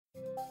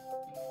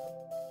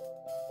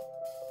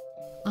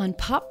On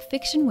Pop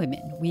Fiction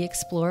Women, we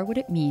explore what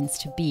it means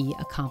to be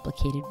a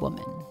complicated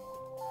woman.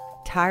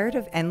 Tired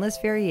of endless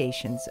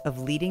variations of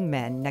leading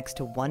men next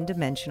to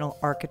one-dimensional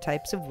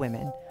archetypes of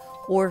women,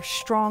 or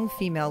strong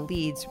female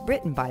leads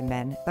written by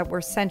men that were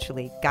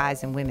essentially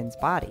guys in women's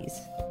bodies?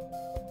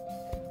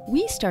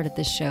 We started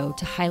this show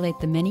to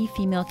highlight the many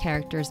female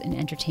characters in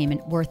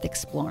entertainment worth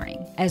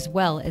exploring, as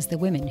well as the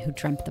women who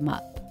dreamt them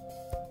up.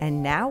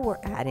 And now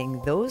we're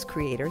adding those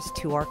creators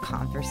to our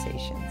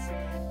conversations,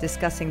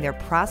 discussing their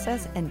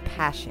process and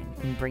passion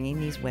in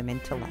bringing these women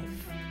to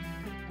life.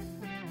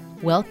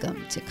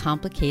 Welcome to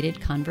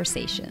Complicated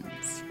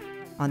Conversations.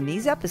 On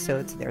these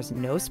episodes, there's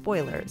no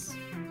spoilers.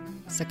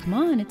 So come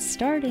on, it's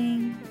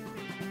starting.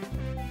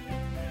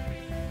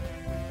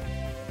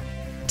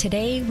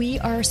 Today, we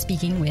are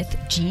speaking with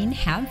Jean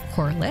Hanff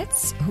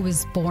Korelitz, who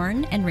was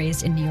born and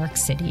raised in New York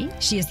City.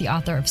 She is the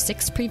author of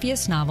 6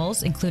 previous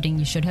novels, including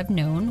You Should Have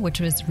Known, which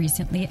was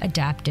recently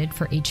adapted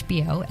for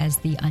HBO as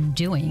The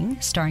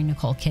Undoing, starring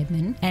Nicole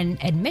Kidman, and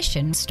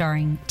Admission,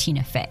 starring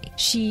Tina Fey.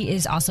 She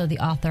is also the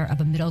author of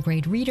A Middle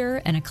Grade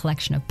Reader and a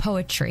collection of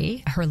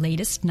poetry. Her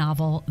latest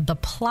novel, The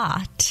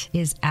Plot,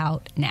 is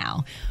out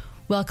now.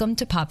 Welcome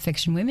to Pop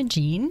Fiction Women,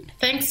 Jean.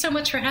 Thanks so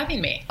much for having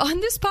me. On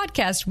this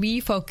podcast, we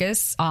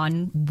focus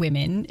on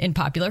women in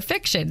popular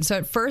fiction. So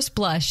at first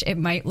blush, it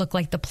might look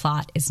like The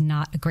Plot is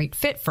not a great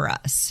fit for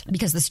us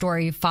because the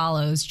story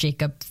follows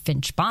Jacob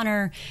Finch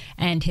Bonner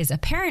and his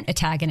apparent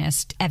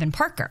antagonist, Evan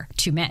Parker,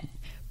 2 men.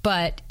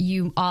 But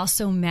you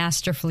also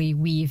masterfully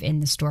weave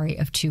in the story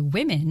of 2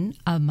 women,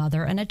 a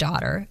mother and a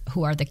daughter,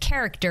 who are the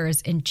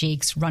characters in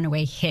Jake's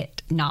runaway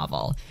hit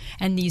novel.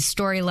 And these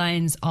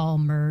storylines all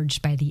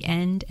merge by the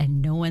end, and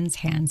no one's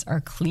hands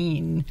are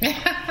clean.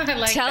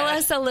 Tell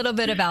us a little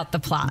bit about The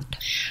Plot.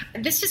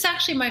 This is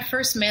actually my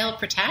first male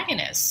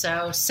protagonist.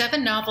 So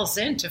 7 novels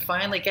in to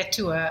finally get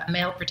to a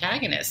male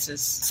protagonist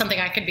is something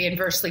I could be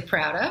inversely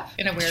proud of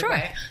in a weird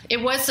way.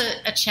 It was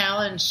a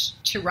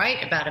challenge to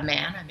write about a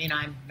man. I mean,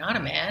 I'm not a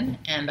man.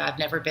 And I've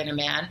never been a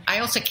man. I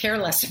also care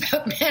less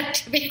about men,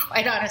 to be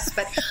quite honest,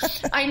 but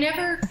I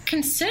never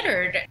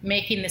considered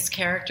making this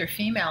character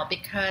female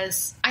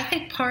because I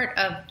think part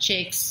of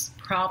Jake's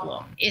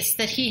problem is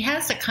that he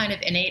has a kind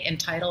of innate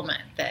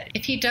entitlement that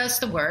if he does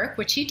the work,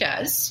 which he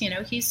does, you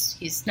know,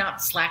 he's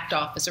not slacked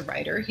off as a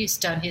writer. He's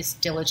done his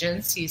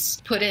diligence.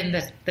 He's put in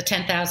the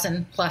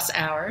 10,000 plus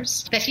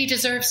hours, that he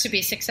deserves to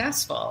be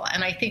successful.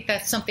 And I think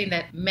that's something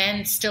that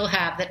men still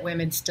have that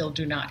women still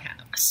do not have.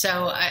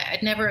 So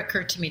it never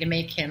occurred to me to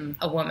make him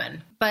a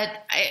woman. But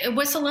it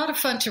was a lot of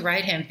fun to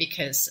write him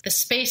because the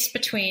space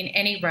between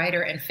any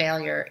writer and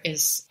failure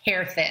is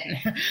hair thin.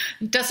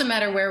 It doesn't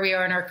matter where we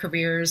are in our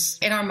careers.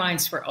 In our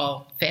minds, we're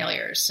all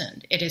failures.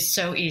 And it is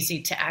so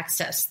easy to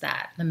access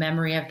that, the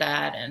memory of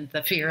that and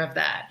the fear of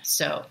that.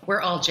 So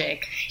we're all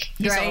Jake.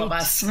 He's all of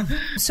us.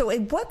 So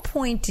at what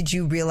point did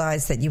you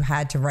realize that you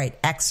had to write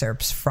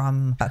excerpts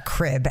from a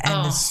crib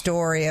and the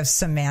story of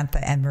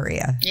Samantha and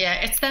Maria?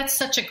 Yeah, that's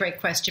such a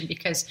great question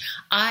because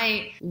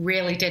I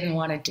really didn't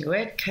want to do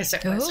it because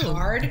it was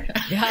hard.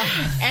 Yeah.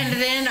 And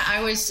then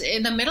I was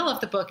in the middle of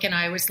the book and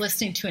I was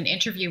listening to an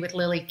interview with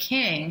Lily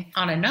King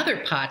on another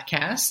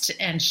podcast.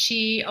 And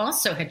she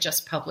also had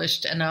just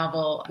published a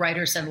novel,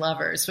 Writers and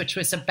Lovers, which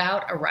was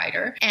about a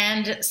writer.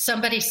 And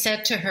somebody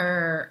said to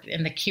her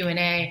in the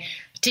Q&A,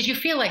 did you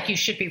feel like you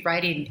should be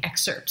writing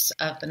excerpts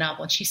of the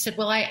novel? And she said,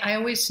 well, I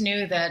always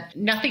knew that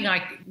nothing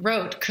I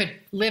wrote could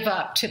live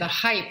up to the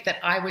hype that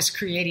I was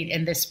creating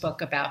in this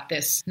book about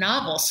this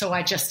novel. So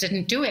I just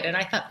didn't do it. And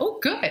I thought, oh,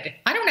 good.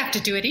 I don't have to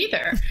do it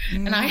either.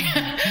 And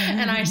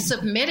I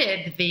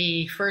submitted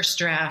the first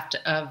draft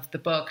of the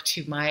book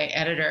to my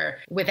editor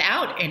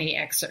without any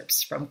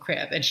excerpts from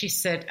Crib. And she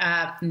said,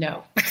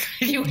 no,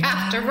 you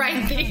have to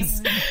write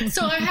these.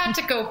 So I had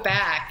to go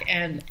back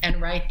and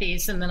write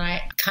these. And then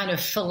I kind of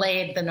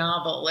filleted the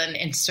novel and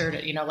insert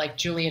it, like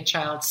Julia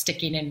Child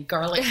sticking in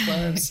garlic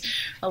cloves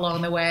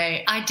along the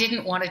way. I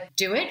didn't want to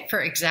do it for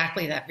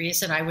exactly that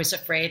reason. I was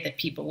afraid that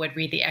people would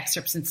read the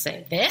excerpts and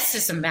say, this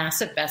is a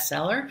massive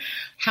bestseller.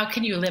 How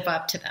can you live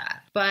up to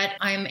that? But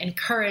I'm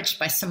encouraged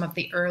by some of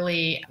the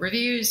early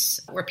reviews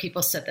where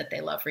people said that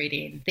they love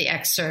reading the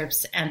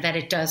excerpts and that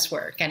it does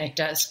work and it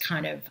does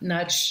kind of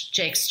nudge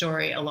Jake's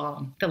story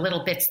along, the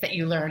little bits that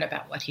you learn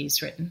about what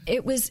he's written.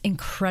 It was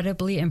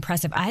incredibly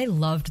impressive. I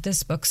loved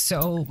this book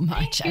so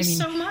much. Thank you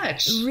so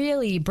much.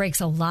 Really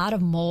breaks a lot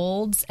of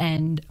molds,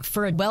 and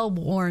for a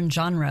well-worn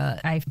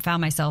genre, I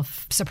found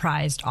myself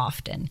surprised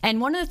often.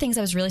 And one of the things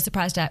I was really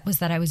surprised at was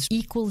that I was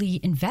equally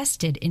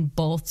invested in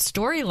both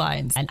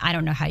storylines. And I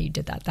don't know how you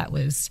did that.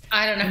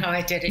 I don't know how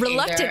I did it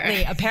reluctantly,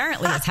 either.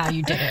 Apparently, that's how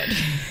you did it.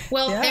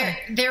 Well, yeah.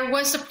 there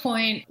was a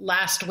point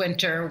last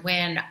winter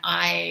when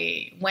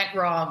I went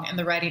wrong in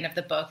the writing of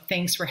the book.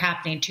 Things were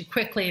happening too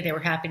quickly. They were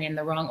happening in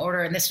the wrong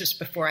order. And this was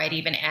before I'd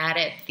even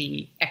added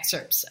the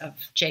excerpts of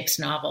Jake's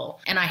novel.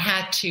 And I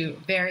had to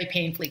very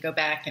painfully go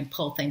back and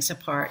pull things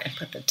apart and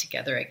put them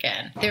together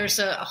again. There's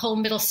a whole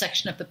middle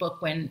section of the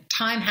book when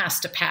time has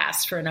to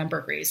pass for a number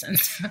of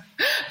reasons,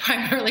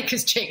 primarily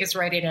because Jake is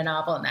writing a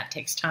novel and that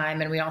takes time.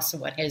 And we also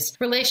want his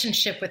his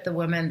relationship with the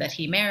woman that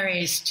he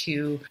marries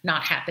to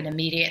not happen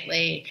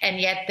immediately. And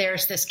yet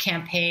there's this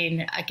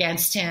campaign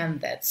against him,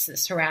 that's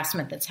this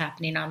harassment that's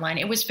happening online.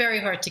 It was very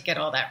hard to get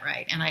all that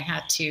right. And I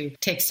had to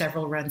take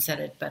several runs at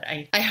it, but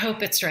I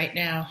hope it's right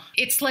now.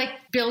 It's like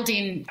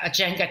building a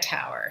Jenga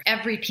tower.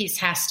 Every piece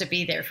has to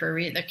be there for a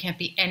reason. There can't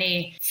be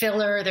any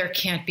filler. There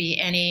can't be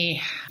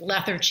any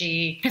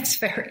lethargy. It's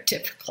very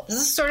difficult. This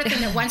is the sort of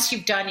thing that once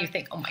you've done, you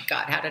think, oh my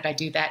God, how did I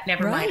do that?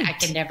 Never mind. I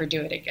can never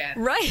do it again.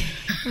 Right.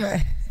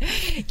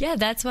 Yeah,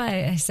 that's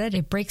why I said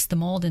it breaks the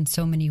mold in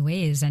so many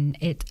ways. And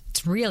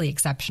it's really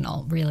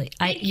exceptional. Really.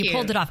 You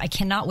pulled it off. I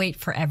cannot wait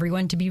for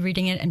everyone to be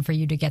reading it and for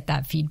you to get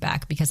that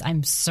feedback, because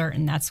I'm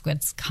certain that's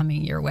what's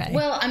coming your way.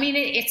 Well, I mean,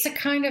 it's a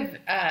kind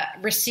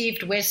of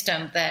received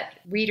wisdom that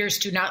readers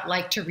do not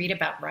like to read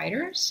about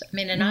writers. I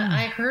mean, and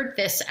I heard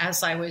this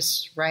as I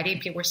was writing.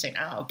 People were saying,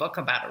 oh, a book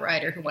about a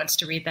writer, who wants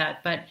to read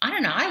that? But I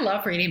don't know. I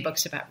love reading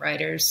books about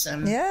writers.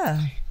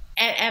 Yeah.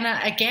 And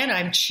again,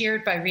 I'm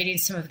cheered by reading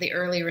some of the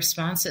early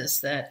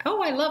responses that,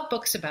 oh, I love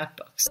books about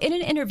books. In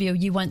an interview,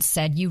 you once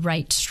said you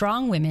write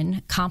strong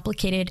women,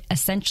 complicated,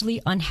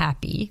 essentially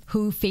unhappy,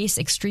 who face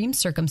extreme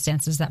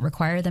circumstances that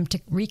require them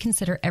to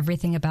reconsider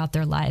everything about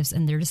their lives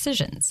and their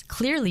decisions.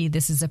 Clearly,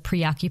 this is a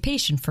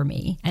preoccupation for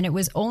me, and it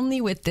was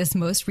only with this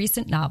most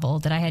recent novel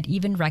that I had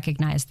even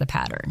recognized the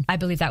pattern. I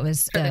believe that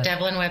was... For the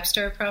Devil and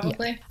Webster,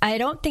 probably? Yeah. I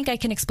don't think I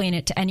can explain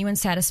it to anyone's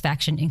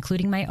satisfaction,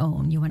 including my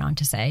own, you went on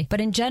to say.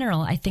 But in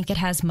general, I think it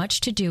has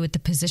much to do with the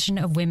position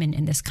of women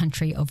in this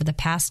country over the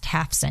past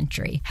half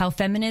century, how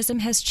feminism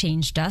has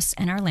changed us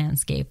and our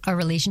landscape, our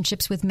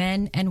relationships with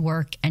men and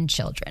work and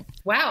children.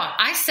 Wow,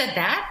 I said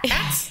that?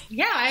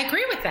 Yeah, I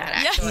agree with that,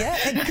 actually.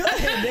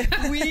 Yeah,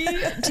 good. We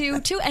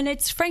do too. And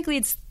it's frankly,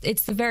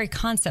 it's the very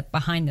concept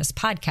behind this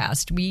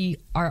podcast. We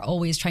are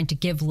always trying to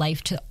give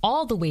life to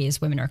all the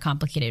ways women are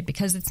complicated,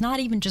 because it's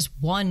not even just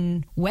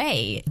one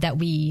way that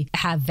we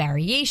have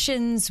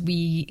variations.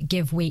 We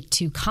give weight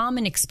to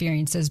common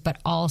experiences, but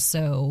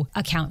also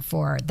account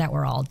for that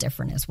we're all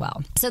different as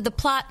well. So the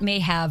plot may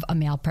have a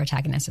male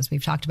protagonist, as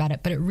we've talked about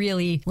it, but it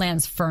really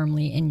lands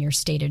firmly in your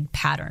stated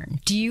pattern.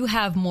 Do you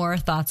have more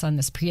thoughts on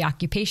this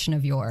preoccupation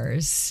of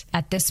yours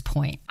at this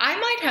point? I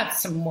might have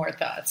some more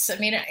thoughts. I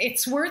mean,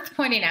 it's worth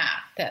pointing out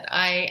that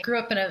I grew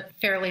up in a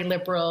fairly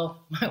liberal,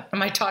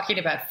 am I talking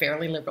about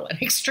fairly liberal, an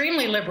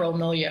extremely liberal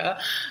milieu.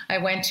 I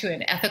went to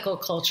an ethical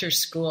culture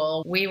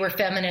school. We were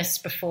feminists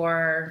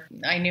before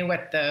I knew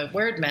what the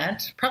word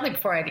meant, probably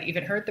before I'd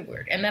even heard the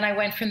word. And then I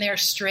went from there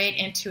straight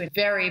into a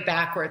very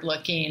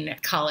backward-looking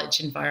college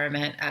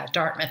environment at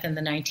Dartmouth in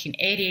the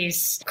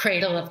 1980s,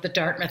 cradle of the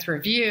Dartmouth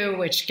Review,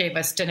 which gave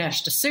us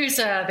Dinesh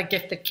D'Souza, The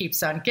Gift That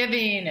Keeps On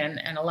Giving,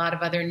 and a lot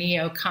of other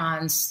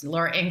neocons,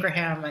 Laura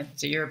Ingraham,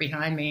 it's a year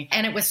behind me.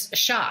 And it was a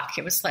shock.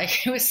 It was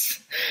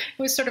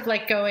sort of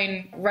like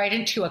going right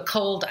into a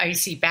cold,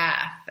 icy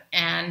bath.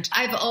 And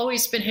I've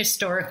always been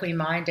historically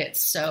minded,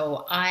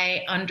 so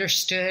I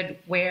understood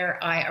where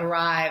I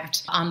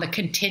arrived on the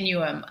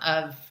continuum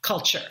of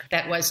culture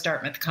that was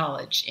Dartmouth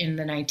College in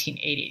the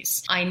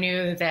 1980s. I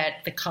knew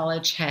that the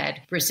college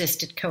had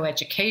resisted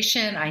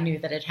coeducation. I knew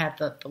that it had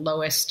the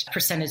lowest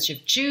percentage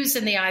of Jews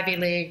in the Ivy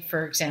League,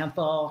 for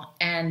example.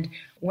 And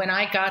when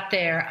I got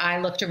there, I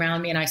looked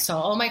around me and I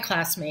saw all my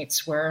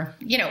classmates were,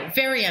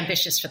 very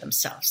ambitious for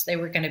themselves. They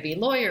were going to be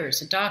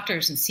lawyers and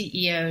doctors and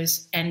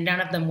CEOs, and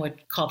none of them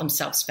would call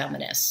themselves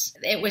feminists.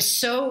 It was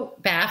so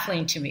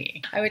baffling to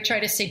me. I would try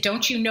to say,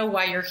 don't you know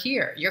why you're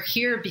here? You're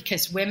here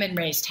because women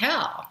raised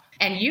hell.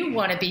 And you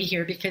want to be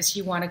here because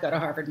you want to go to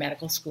Harvard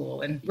Medical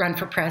School and run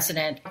for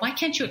president. Why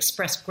can't you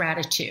express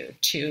gratitude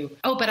to,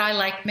 oh, but I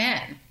like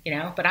men,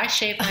 but I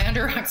shave my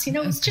underarms.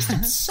 It's just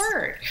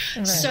absurd.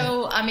 Right.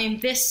 So, I mean,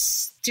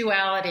 this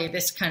duality,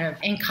 this kind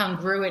of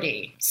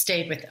incongruity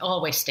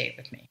always stayed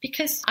with me,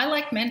 because I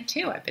like men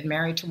too. I've been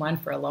married to one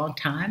for a long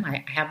time.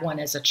 I have one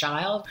as a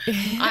child.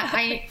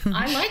 I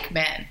like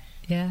men.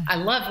 Yeah. I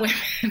love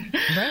women.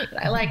 Right.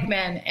 I like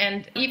men.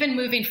 And even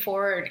moving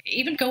forward,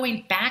 even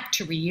going back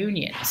to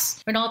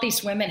reunions, when all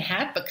these women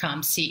had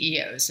become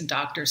CEOs and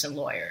doctors and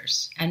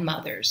lawyers and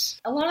mothers,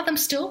 a lot of them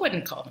still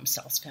wouldn't call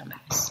themselves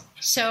feminists.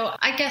 So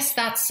I guess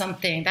that's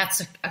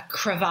a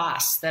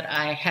crevasse that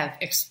I have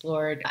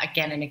explored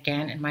again and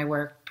again in my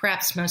work.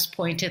 Perhaps most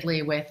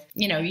pointedly with,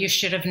 You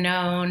Should Have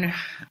Known,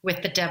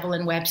 with The Devil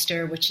and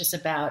Webster, which is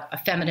about a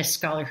feminist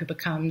scholar who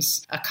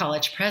becomes a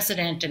college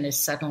president and is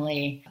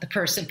suddenly the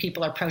person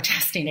people are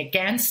protesting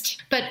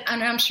against.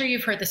 And I'm sure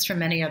you've heard this from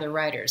many other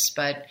writers,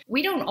 but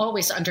we don't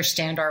always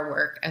understand our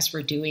work as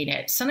we're doing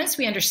it. Sometimes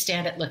we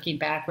understand it looking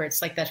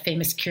backwards, like that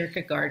famous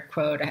Kierkegaard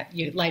quote,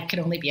 life can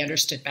only be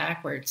understood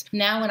backwards.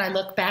 Now, when I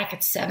look back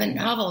at 7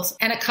 novels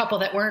and a couple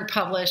that weren't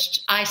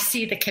published, I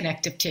see the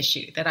connective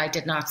tissue that I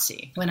did not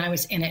see when I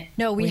was in in it.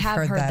 No, we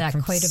have heard that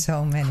from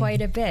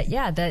quite a bit.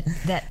 Yeah,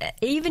 that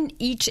even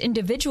each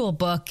individual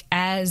book,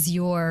 as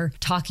you're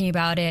talking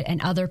about it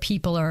and other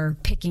people are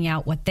picking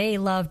out what they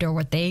loved or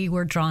what they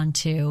were drawn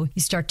to,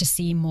 you start to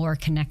see more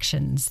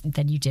connections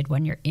than you did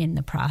when you're in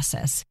the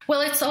process.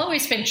 Well, it's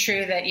always been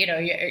true that,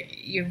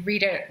 you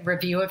read a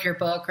review of your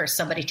book or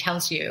somebody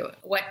tells you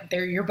what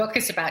your book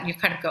is about and you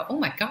kind of go, oh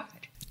my God.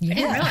 I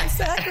didn't realize.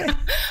 Exactly.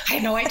 I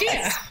had no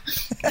idea.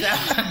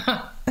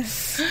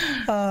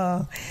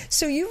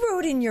 So you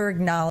wrote in your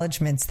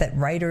acknowledgments that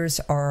writers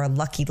are a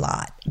lucky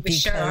lot We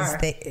sure are.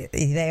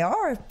 They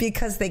are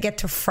because they get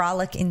to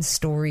frolic in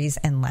stories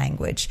and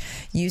language.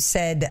 You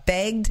said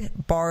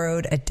begged,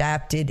 borrowed,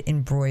 adapted,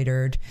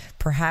 embroidered,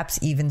 perhaps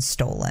even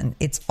stolen.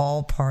 It's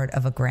all part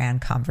of a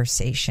grand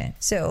conversation.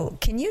 So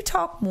can you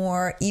talk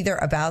more either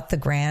about the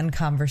grand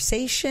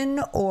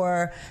conversation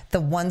or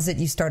the ones that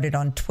you started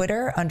on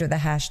Twitter under the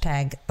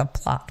hashtag The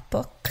Plot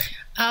Book?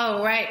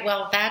 Oh, right.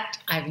 Well, that,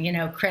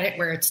 credit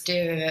where it's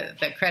due.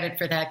 The credit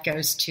for that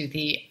goes to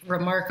the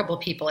remarkable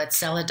people at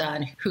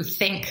Celadon who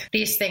think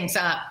these things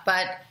up.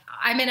 But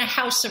I'm in a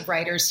house of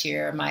writers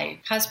here. My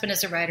husband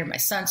is a writer. My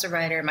son's a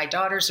writer. My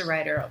daughter's a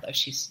writer, although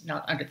she's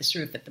not under this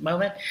roof at the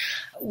moment.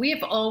 We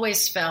have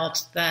always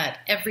felt that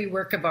every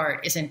work of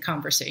art is in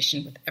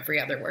conversation with every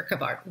other work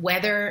of art,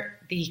 whether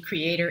the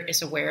creator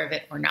is aware of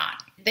it or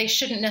not. They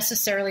shouldn't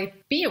necessarily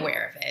be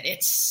aware of it.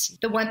 It's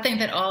the one thing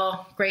that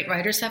all great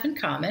writers have in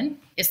common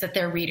is that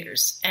they're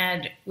readers.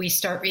 And we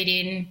start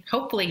reading,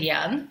 hopefully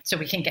young, so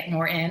we can get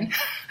more in.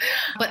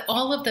 But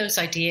all of those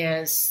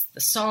ideas,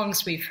 the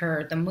songs we've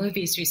heard, the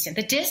movies we've seen,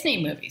 the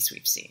Disney movies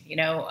we've seen,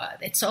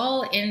 it's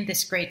all in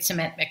this great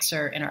cement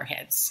mixer in our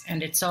heads.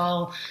 And it's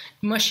all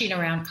mushing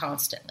around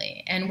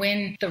constantly. And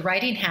when the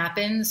writing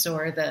happens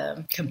or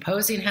the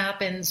composing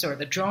happens or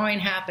the drawing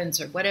happens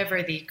or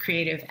whatever the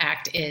creative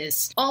act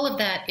is, all of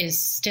that is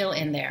still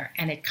in there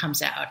and it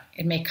comes out.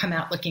 It may come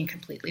out looking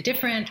completely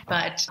different,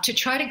 but to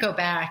try to go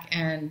back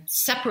and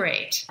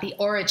separate the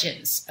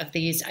origins of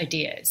these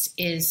ideas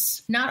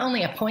is not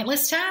only a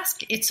pointless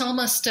task, it's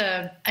almost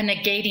a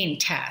negating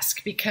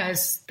task,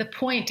 because the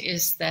point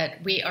is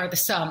that we are the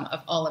sum of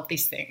all of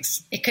these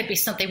things. It could be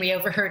something we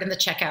overheard in the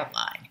checkout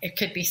line. It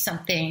could be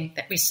something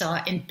that we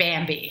saw in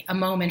Bambi, a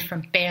moment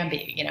from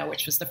Bambi,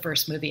 which was the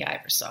first movie I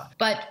ever saw.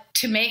 But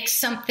to make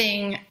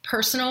something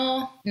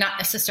personal, not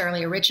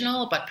necessarily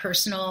original, but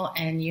personal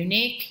and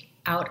unique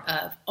out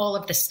of all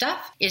of this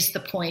stuff is the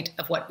point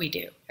of what we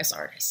do as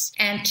artists.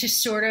 And to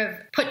sort of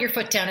put your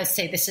foot down and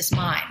say, this is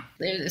mine.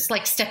 It's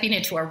like stepping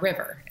into a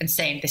river and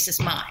saying, this is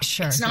mine.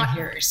 Sure. It's not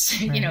yours.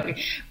 Right.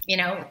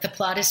 The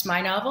plot is my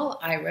novel.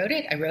 I wrote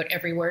it. I wrote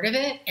every word of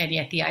it. And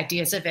yet the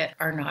ideas of it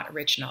are not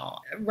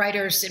original.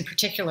 Writers in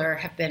particular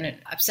have been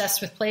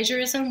obsessed with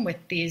plagiarism, with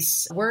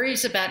these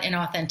worries about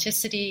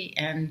inauthenticity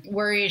and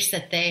worries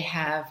that they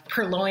have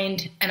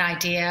purloined an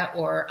idea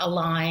or a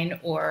line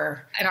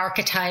or an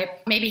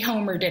archetype. Maybe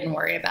Homer didn't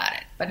worry about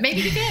it, but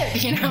maybe he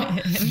did,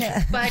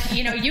 But,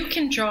 you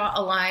can draw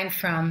a line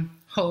from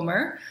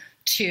Homer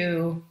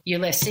to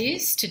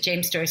Ulysses, to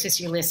James Joyce's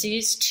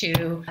Ulysses,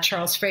 to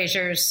Charles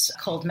Fraser's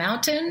Cold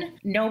Mountain.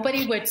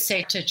 Nobody would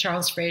say to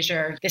Charles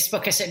Fraser, this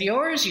book isn't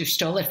yours, you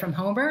stole it from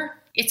Homer.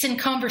 It's in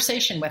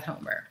conversation with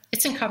Homer.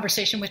 It's in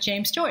conversation with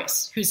James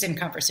Joyce, who's in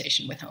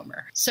conversation with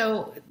Homer.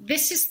 So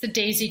this is the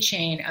daisy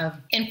chain of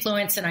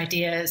influence and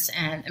ideas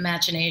and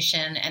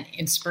imagination and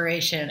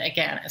inspiration.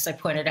 Again, as I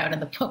pointed out in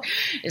the book,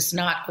 is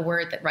not a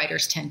word that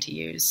writers tend to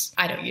use.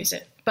 I don't use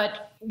it.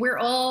 But we're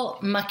all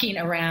mucking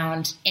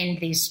around in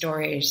these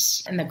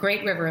stories, in the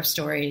great river of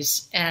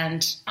stories.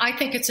 And I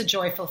think it's a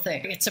joyful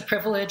thing. It's a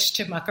privilege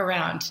to muck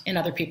around in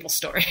other people's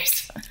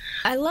stories.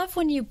 I love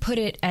when you put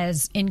it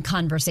as in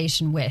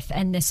conversation with,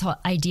 and this whole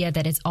idea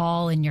that it's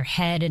all in your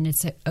head and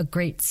it's a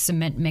great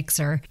cement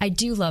mixer. I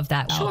do love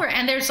that. Sure.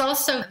 And there's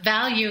also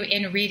value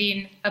in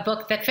reading a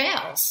book that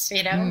fails.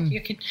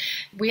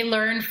 We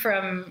learn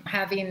from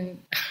having,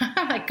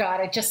 oh my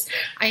God,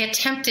 I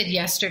attempted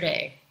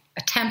yesterday.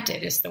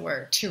 Attempted is the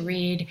word, to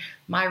read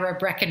Myra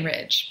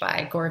Breckenridge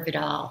by Gore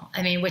Vidal.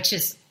 Which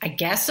is, I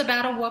guess,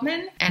 about a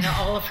woman and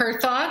all of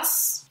her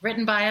thoughts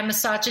written by a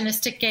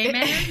misogynistic gay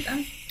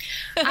man.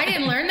 I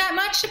didn't learn that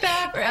much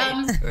about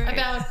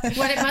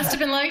what it must have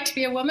been like to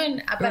be a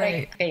woman. But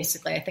I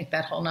think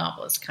that whole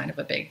novel is kind of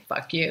a big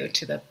fuck you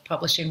to the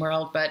publishing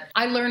world. But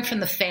I learned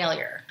from the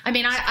failure.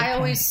 I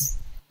always...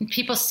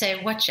 People say,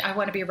 I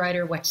want to be a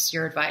writer. What's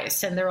your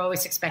advice? And they're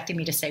always expecting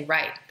me to say,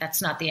 write.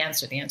 That's not the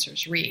answer. The answer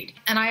is read.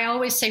 And I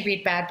always say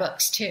read bad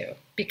books too,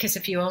 because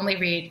if you only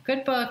read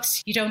good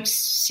books, you don't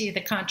see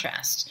the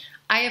contrast.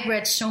 I have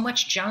read so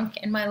much junk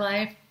in my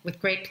life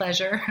with great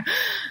pleasure.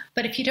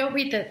 But if you don't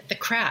read the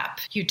crap,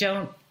 you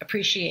don't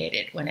appreciate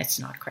it when it's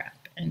not crap.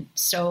 And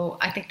so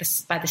I think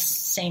this, by the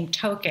same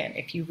token,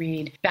 if you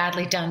read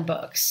badly done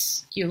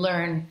books, you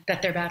learn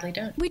that they're badly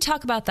done. We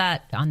talk about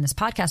that on this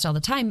podcast all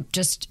the time,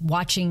 just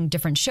watching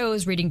different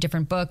shows, reading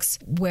different books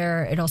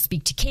where it'll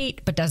speak to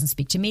Kate but doesn't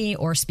speak to me,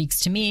 or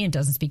speaks to me and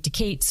doesn't speak to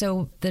Kate.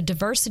 So the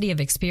diversity of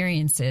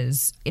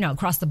experiences,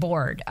 across the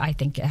board, I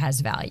think it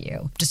has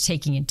value. Just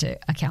taking into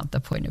account the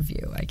point of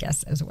view, I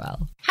guess, as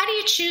well. How do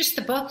you choose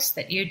the books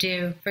that you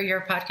do for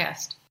your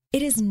podcast?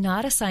 It is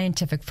not a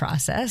scientific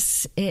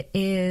process. It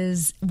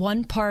is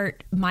one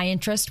part my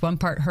interest, one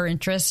part her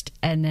interest,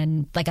 and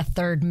then like a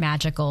third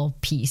magical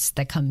piece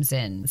that comes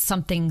in.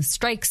 Something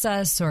strikes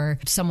us, or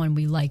someone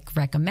we like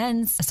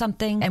recommends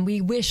something, and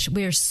we wish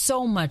there's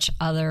so much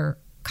other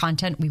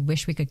content we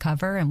wish we could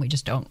cover, and we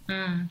just don't.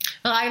 Well,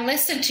 I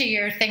listened to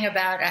your thing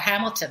about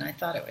Hamilton. I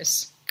thought it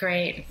was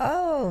great.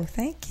 Oh,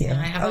 thank you.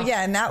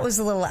 Yeah, and that was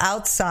a little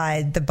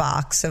outside the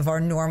box of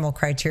our normal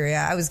criteria.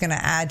 I was going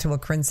to add to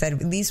what Corinne said,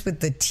 at least with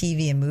the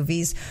TV and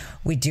movies,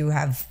 we do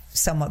have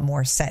somewhat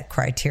more set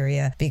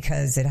criteria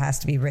because it has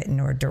to be written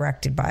or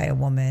directed by a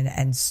woman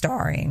and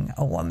starring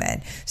a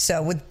woman.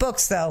 So with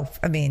books, though,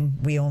 I mean,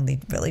 we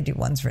only really do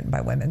ones written by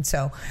women.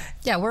 So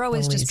yeah, we're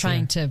always just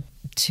trying to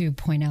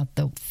point out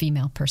the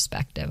female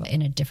perspective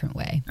in a different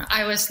way.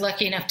 I was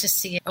lucky enough to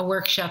see a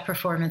workshop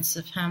performance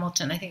of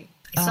Hamilton. I think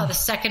I saw the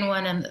second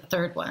one and the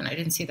third one. I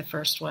didn't see the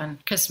first one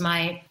because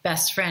my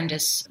best friend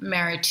is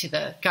married to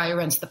the guy who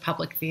runs the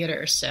public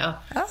theater. So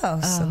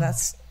so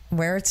that's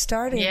where it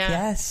started. Yeah.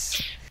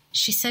 Yes.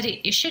 She said,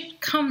 you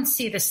should come and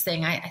see this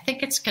thing. I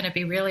think it's going to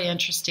be really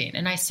interesting.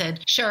 And I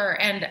said, sure.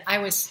 And I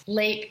was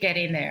late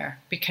getting there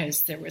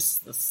because there was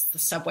the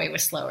subway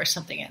was slow or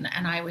something.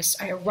 And I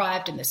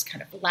arrived in this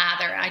kind of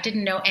lather. I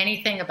didn't know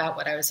anything about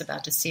what I was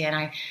about to see.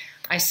 And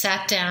I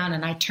sat down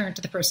and I turned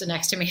to the person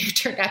next to me who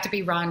turned out to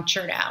be Ron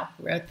Chernow,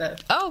 who wrote the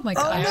my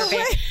God.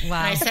 biography.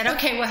 Wow. And I said,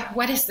 okay,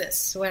 what is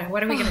this?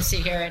 What are we going to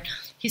see here? And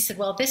he said,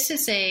 well, this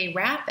is a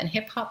rap and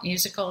hip hop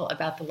musical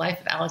about the life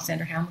of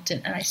Alexander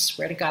Hamilton. And I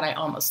swear to God, I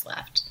almost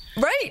left.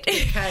 Right.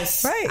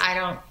 Because I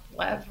don't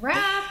love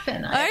rap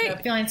and I have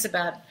no feelings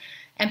about.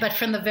 But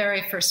from the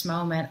very first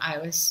moment, I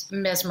was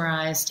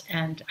mesmerized.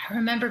 And I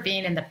remember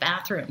being in the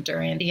bathroom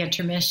during the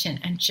intermission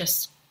and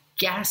just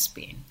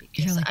gasping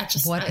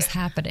because what is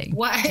happening?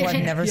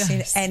 I've never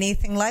seen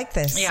anything like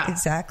this. Yeah.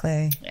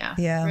 Exactly.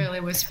 Yeah. Really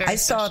was very I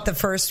saw it the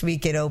first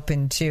week it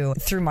opened too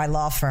through my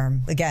law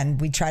firm. Again,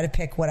 we try to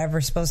pick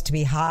whatever's supposed to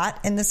be hot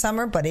in the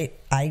summer, but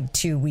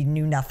we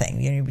knew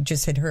nothing. We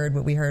just had heard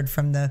what we heard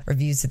from the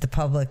reviews at the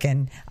public,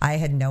 and I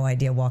had no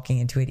idea walking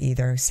into it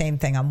either. Same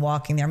thing. I'm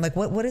walking there. I'm like,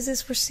 what is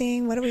this we're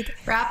seeing? What are we?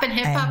 Rap and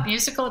hip hop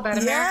musical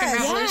about American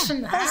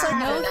Revolution. I was like,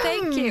 no,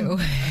 thank you.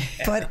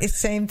 But it's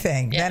same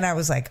thing. Yeah. Then I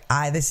was like,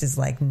 this is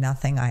like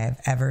nothing I have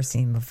ever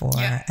seen before.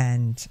 Yeah.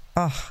 And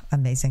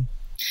amazing.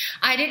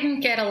 I didn't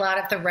get a lot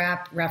of the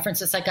rap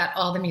references. I got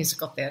all the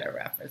musical theater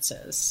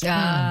references. But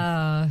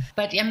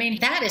I mean,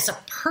 that is a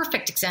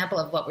perfect example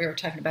of what we were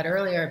talking about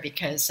earlier,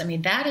 because I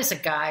mean, that is a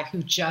guy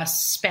who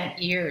just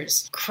spent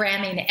years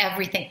cramming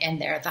everything in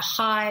there, the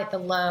high, the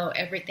low,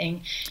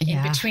 everything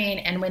in between.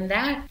 And when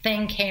that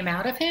thing came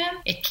out of him,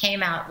 it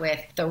came out with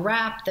the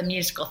rap, the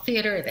musical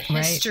theater, the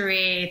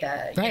history,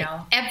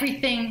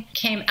 everything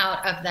came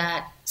out of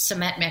that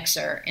cement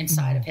mixer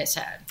inside of his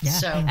head. Yeah.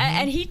 So,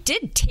 and he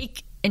did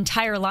take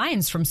entire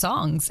lines from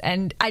songs,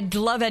 and I'd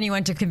love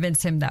anyone to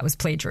convince him that was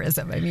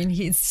plagiarism. I mean,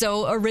 he's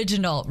so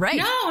original, right?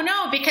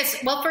 No, because,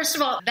 well, first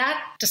of all,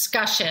 that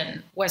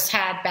discussion was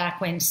had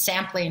back when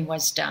sampling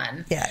was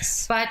done.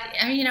 Yes. But,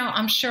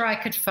 I'm sure I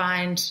could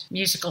find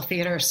musical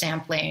theater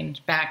sampling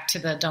back to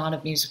the dawn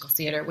of musical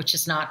theater, which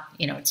is not,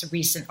 it's a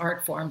recent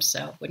art form,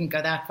 so wouldn't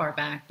go that far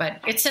back. But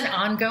it's an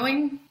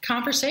ongoing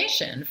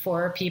conversation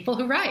for people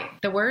who write.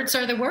 The words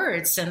are the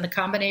words, and the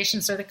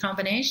combinations are the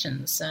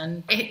combinations.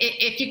 And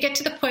if you get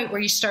to the point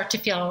where you start to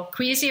feel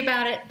queasy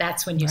about it,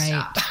 that's when you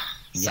stop.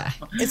 Yeah.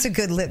 It's a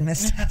good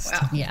litmus test.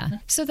 Wow. Yeah.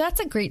 So that's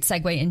a great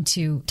segue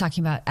into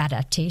talking about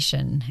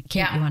adaptation.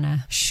 Kate, you want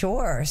to?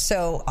 Sure.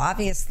 So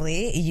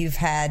obviously you've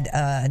had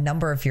a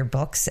number of your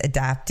books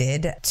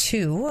adapted.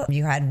 Two.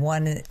 You had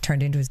one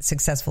turned into a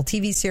successful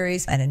TV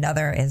series and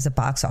another is a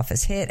box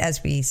office hit,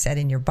 as we said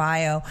in your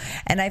bio.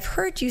 And I've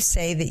heard you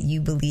say that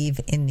you believe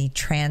in the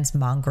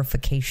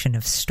transmogrification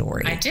of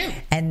story. I do.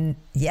 And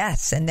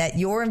yes, and that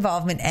your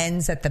involvement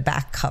ends at the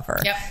back cover.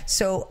 Yep.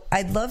 So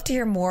I'd love to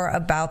hear more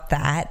about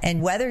that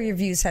and whether your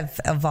views have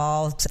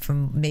evolved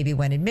from maybe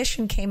when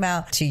Admission came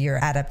out to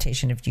your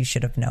adaptation of You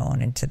Should Have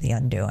Known and to The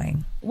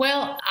Undoing.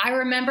 Well, I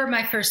remember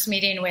my first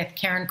meeting with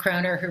Karen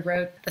Kroner, who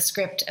wrote the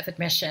script of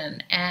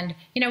Admission. And,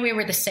 we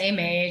were the same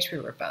age. We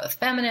were both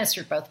feminists.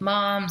 We were both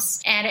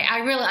moms. And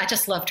I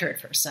just loved her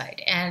at first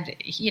sight. And,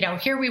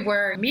 here we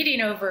were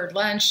meeting over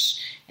lunch,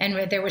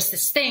 and there was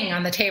this thing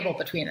on the table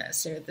between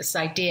us, or this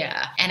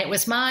idea. And it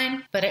was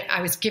mine, but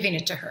I was giving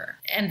it to her.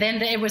 And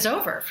then it was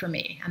over for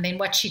me. I mean,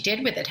 what she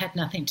did with it had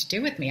nothing to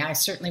do with me. I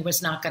certainly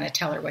was not going to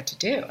tell her what to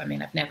do. I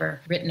mean, I've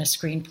never written a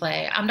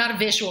screenplay. I'm not a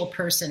visual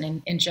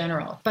person in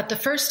general. But the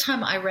first first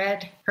time I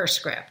read her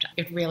script,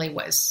 it really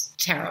was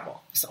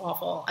terrible. It was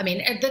awful. I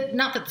mean,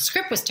 not that the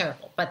script was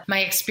terrible, but my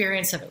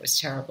experience of it was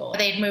terrible.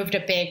 They'd moved a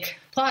big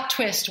plot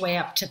twist way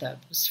up to the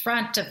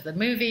front of the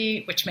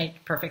movie, which made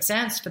perfect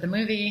sense for the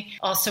movie.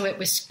 Also, it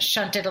was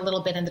shunted a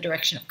little bit in the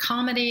direction of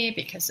comedy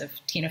because of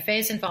Tina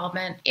Fey's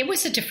involvement. It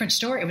was a different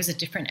story. It was a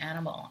different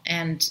animal.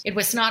 And it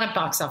was not a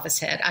box office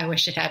hit. I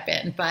wish it had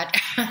been. But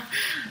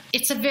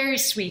it's a very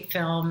sweet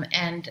film.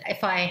 And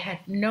if I had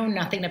known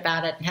nothing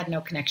about it and had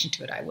no connection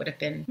to it, I would have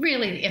been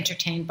really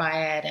entertained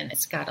by it. And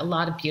it's got a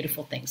lot of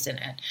beautiful things in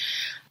it.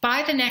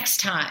 By the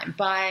next time,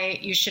 by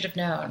You Should Have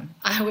Known,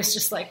 I was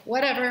just like,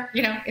 whatever,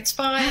 it's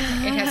fine.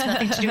 It has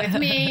nothing to do with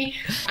me.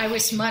 I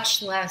was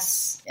much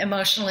less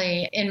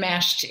emotionally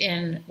enmeshed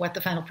in what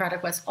the final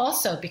product was.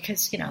 Also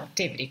because,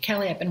 David E.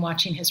 Kelley, I've been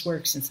watching his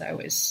work since I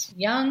was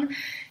young,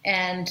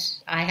 and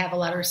I have a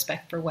lot of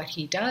respect for what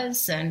he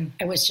does. And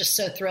I was just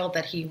so thrilled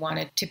that he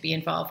wanted to be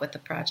involved with the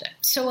project.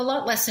 So a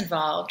lot less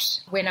involved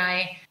when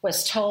I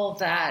was told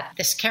that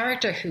this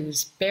character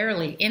who's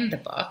barely in the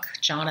book,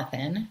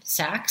 Jonathan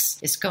Sachs,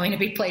 is going to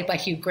be played by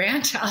Hugh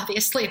Grant.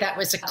 Obviously, that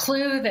was a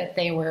clue that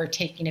they were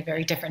taking a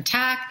very different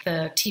tack.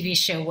 The TV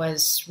show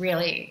was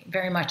really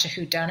very much a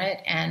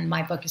whodunit, and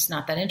my book is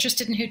not that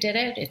interested in who did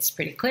it. It's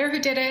pretty clear who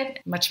did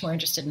it, much more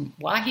interested in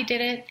why he did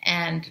it,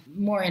 and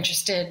more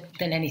interested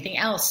than anything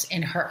else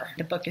in her.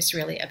 The book is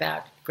really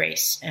about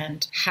Grace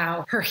and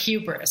how her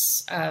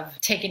hubris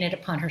of taking it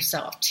upon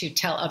herself to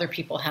tell other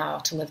people how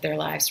to live their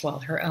lives while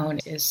her own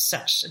is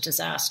such a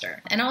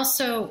disaster. And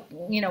also,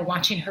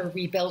 watching her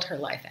rebuild her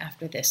life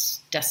after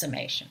this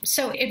decimation.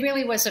 So it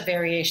really was a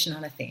variation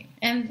on a theme.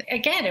 And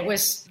again, it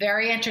was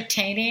very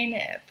entertaining.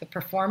 The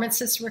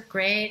performances were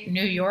great.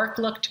 New York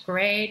looked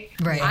great.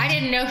 Right. I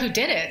didn't know who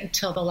did it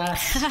until the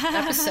last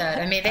episode.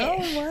 I mean,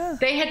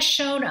 they had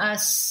shown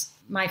us,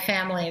 my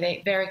family,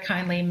 they very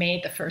kindly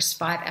made the first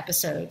 5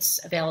 episodes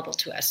available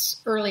to us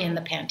early in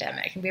the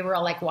pandemic. And we were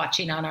all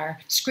watching on our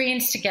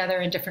screens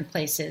together in different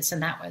places.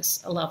 And that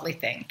was a lovely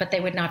thing. But they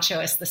would not show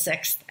us the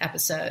 6th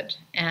episode.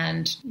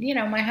 And,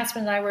 my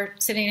husband and I were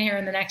sitting here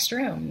in the next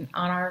room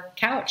on our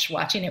couch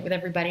watching it with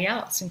everybody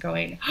else and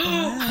going,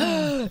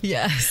 oh,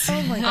 yes.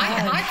 Oh my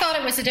God. I thought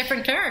it was a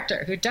different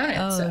character who'd done it.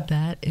 Oh, so.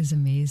 That is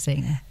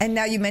amazing. And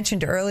now you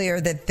mentioned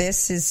earlier that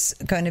this is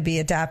going to be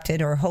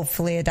adapted or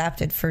hopefully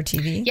adapted for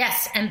TV. Yes.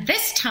 And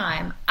this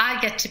time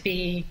I get to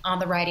be on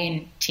the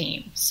writing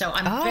team. So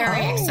I'm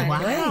very excited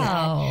about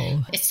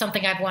that. It's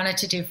something I've wanted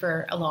to do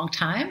for a long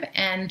time.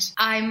 And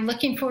I'm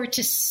looking forward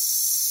to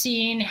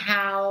seeing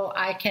how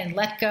I can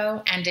let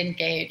go and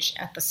engage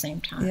at the same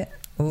time. Yeah.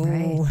 Ooh.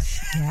 Right.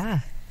 Yeah.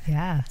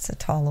 Yeah. It's a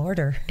tall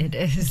order. It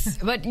is.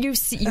 But you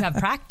have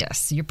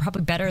practice. You're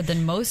probably better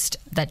than most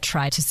that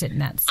try to sit in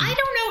that seat. I don't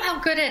know how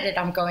good at it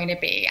I'm going to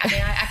be. I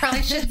mean, I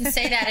probably shouldn't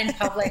say that in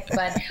public,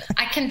 but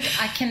I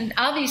can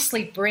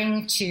obviously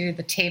bring to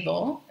the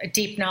table a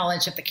deep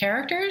knowledge of the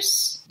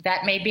characters.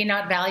 That may be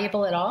not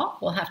valuable at all.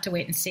 We'll have to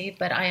wait and see.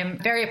 But I am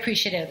very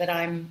appreciative that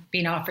I'm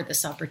being offered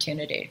this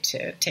opportunity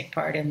to take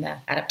part in the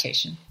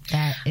adaptation.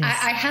 That is...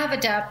 I have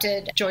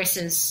adapted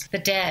Joyce's The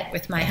Dead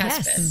with my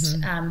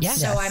husband. Mm-hmm.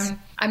 Yes. So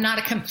I'm not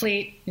a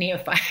complete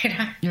neophyte.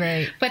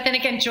 Right. But then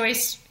again,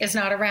 Joyce is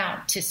not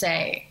around to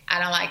say,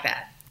 I don't like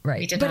that.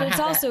 Right. But it's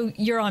also,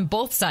 you're on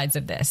both sides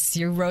of this.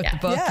 You wrote the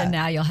book and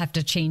now you'll have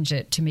to change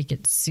it to make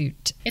it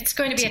suit. It's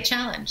going to be a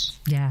challenge.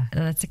 Yeah,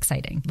 that's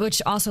exciting.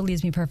 Which also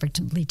leads me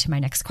perfectly to my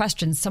next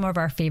question. Some of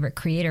our favorite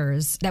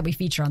creators that we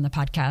feature on the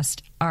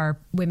podcast are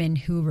women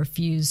who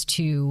refuse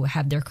to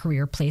have their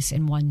career placed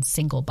in one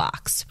single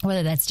box,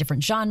 whether that's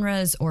different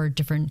genres or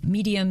different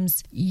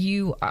mediums.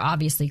 You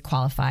obviously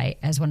qualify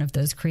as one of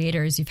those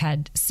creators. You've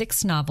had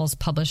 6 novels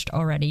published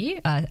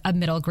already, a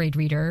middle grade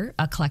reader,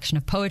 a collection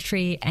of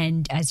poetry,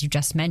 and as you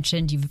just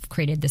mentioned, you've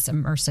created this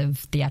immersive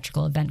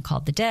theatrical event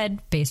called The Dead,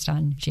 based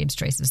on James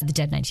Joyce's The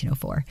Dead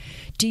 1904.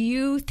 Do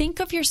you think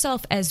of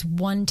yourself as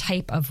one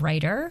type of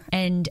writer?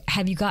 And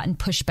have you gotten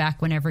pushback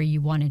whenever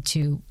you wanted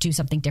to do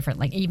something different?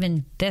 Like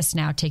even this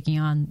now taking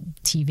on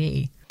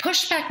TV?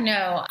 Pushback,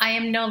 no. I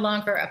am no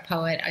longer a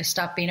poet. I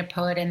stopped being a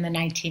poet in the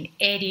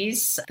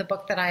 1980s. The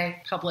book that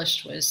I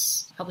published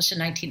was published in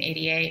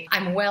 1988.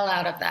 I'm well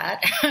out of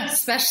that,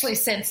 especially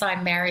since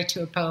I'm married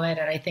to a poet,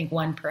 and I think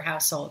one per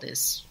household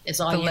is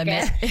all you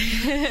get.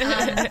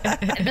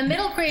 The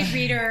middle grade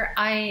reader,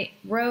 I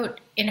wrote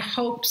in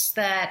hopes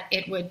that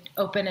it would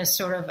open as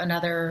sort of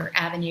another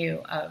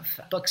avenue of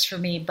books for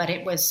me, but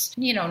it was,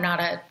 not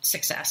a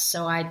success.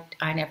 So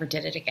I never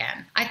did it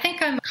again. I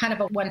think I'm kind of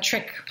a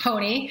one-trick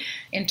pony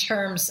in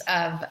terms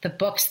of the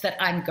books that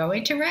I'm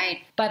going to write,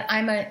 but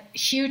I'm a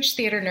huge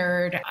theater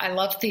nerd. I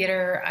love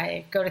theater.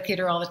 I go to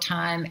theater all the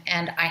time,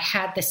 and I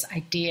had this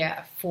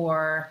idea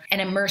for an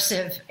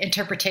immersive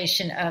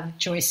interpretation of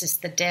Joyce's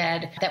The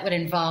Dead that would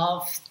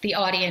involve the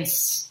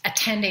audience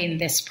attending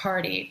this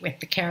party with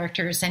the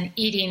characters and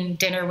eating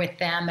dinner with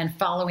them and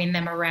following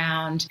them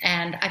around.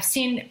 And I've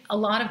seen a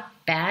lot of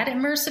bad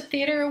immersive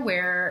theater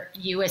where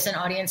you as an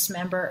audience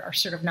member are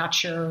sort of not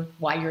sure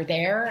why you're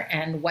there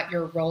and what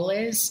your role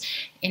is.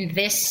 In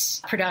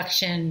this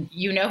production,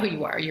 you know who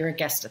you are. You're a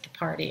guest at the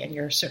party, and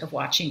you're sort of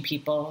watching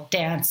people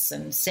dance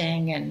and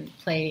sing and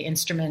play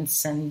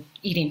instruments and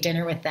eating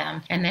dinner with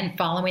them, and then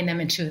following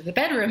them into the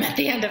bedroom at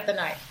the end of the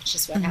night, which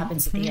is what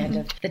happens at the end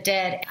of The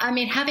Dead. I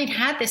mean, having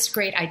had this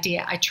great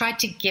idea, I tried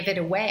to give it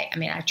away. I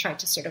mean, I tried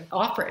to sort of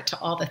offer it to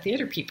all the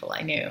theater people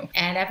I knew,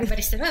 and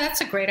everybody said, "Oh, that's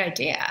a great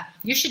idea.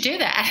 You should do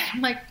that." I'm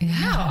like,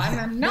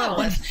 no.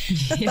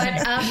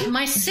 But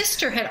my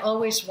sister had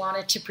always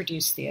wanted to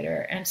produce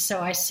theater, and so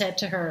I said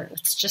to her,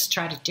 let's just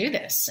try to do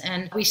this.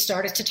 And we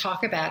started to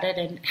talk about it,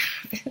 and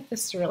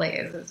this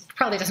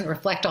probably doesn't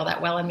reflect all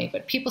that well on me,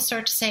 but people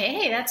started to say,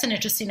 hey, that's an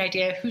interesting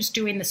idea. Who's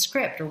doing the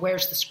script, or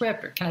where's the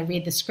script, or can I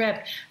read the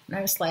script? And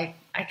I was like,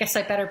 I guess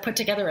I better put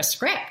together a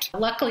script.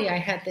 Luckily, I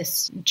had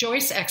this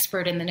Joyce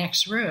expert in the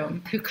next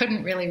room who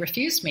couldn't really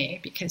refuse me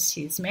because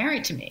he's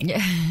married to me.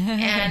 Yeah.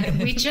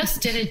 And we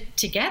just did it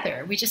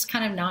together. We just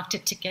kind of knocked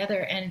it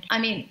together. And I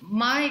mean,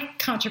 my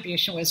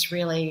contribution was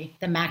really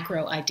the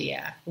macro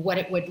idea, what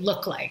it would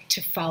look like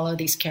to follow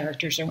these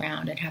characters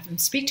around and have them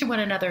speak to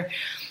one another.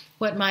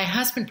 What my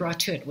husband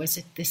brought to it was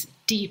this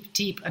deep,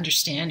 deep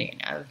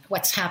understanding of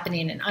what's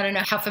happening. And I don't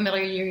know how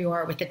familiar you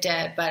are with The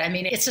Dead, but I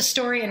mean, it's a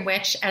story in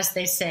which, as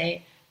they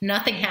say,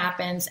 nothing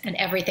happens and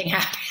everything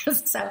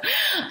happens. So,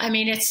 I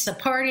mean, it's a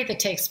party that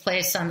takes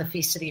place on the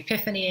Feast of the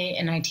Epiphany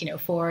in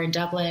 1904 in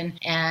Dublin.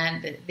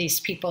 And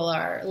these people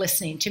are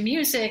listening to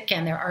music,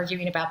 and they're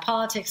arguing about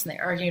politics, and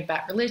they're arguing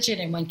about religion.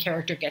 And one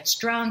character gets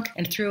drunk.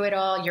 And through it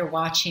all, you're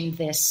watching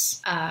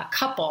this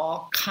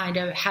couple kind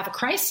of have a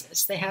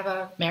crisis. They have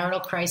a marital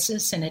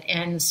crisis, and it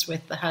ends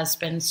with the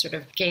husband sort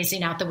of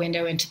gazing out the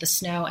window into the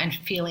snow and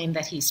feeling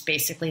that he's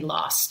basically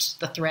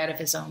lost the thread of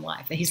his own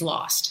life, that he's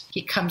lost.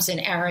 He comes in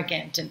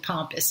arrogant and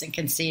pompous and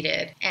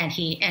conceited, and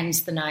he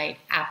ends the night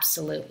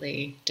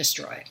absolutely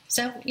destroyed.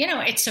 So, you know,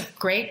 it's a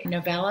great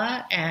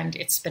novella, and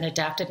it's been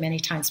adapted many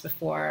times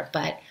before,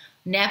 but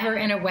never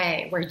in a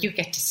way where you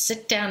get to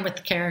sit down with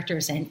the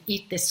characters and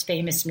eat this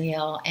famous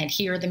meal and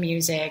hear the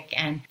music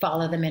and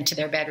follow them into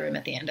their bedroom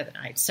at the end of the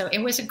night. So it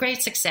was a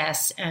great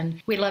success,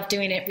 and we loved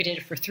doing it. We did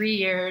it for 3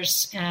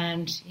 years,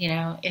 and, you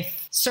know,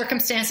 if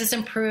circumstances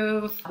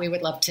improve, we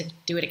would love to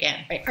do it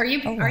again. Right? Are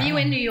you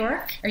in New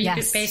York? Are you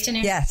based in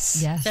New York?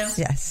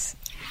 Yes.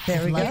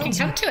 There we go. You can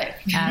come to it.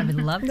 I would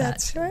love that.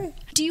 That's right.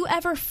 Do you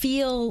ever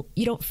feel,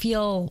 you don't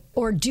feel,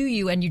 or do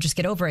you, and you just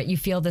get over it, you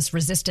feel this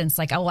resistance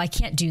like, oh, I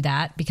can't do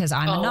that because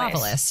I'm a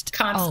novelist.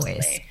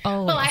 Constantly.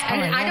 Always. Well,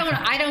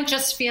 I don't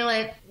just feel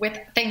it with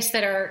things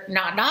that are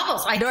not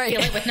novels. I feel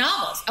it with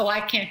novels.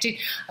 I can't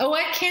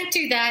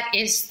do that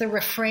is the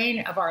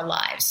refrain of our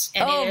lives.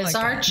 And it is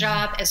our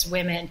job as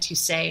women to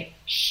say,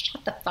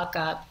 shut the fuck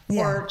up,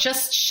 or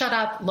just shut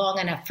up long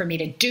enough for me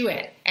to do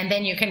it. And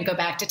then you can go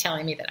back to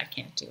telling me that I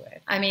can't do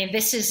it. I mean,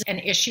 this is an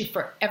issue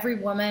for every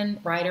woman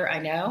writer I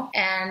know,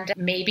 and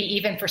maybe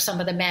even for some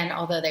of the men,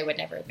 although they would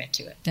never admit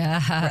to it.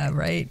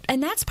 Right.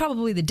 And that's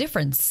probably the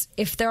difference.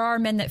 If there are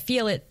men that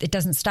feel it, it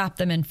doesn't stop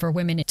them. And for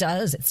women, it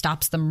does. It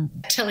stops them.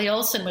 Tilly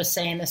Olsen was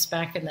saying this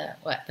back in the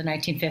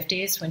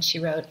 1950s when she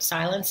wrote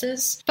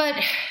Silences. But,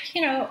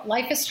 you know,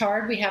 life is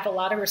hard. We have a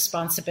lot of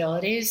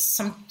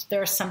responsibilities.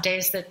 There are some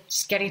days that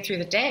just getting through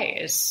the day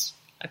is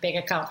a big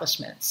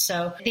accomplishment.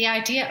 So the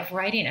idea of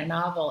writing a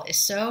novel is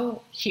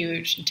so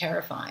huge and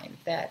terrifying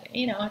that,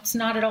 you know, it's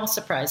not at all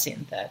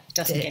surprising that it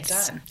doesn't get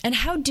done. And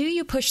how do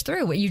you push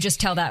through? You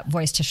just tell that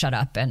voice to shut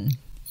up and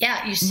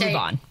you say, move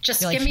on.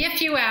 Just give me a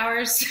few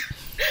hours.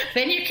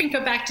 Then you can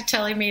go back to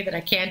telling me that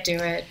I can't do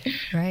it.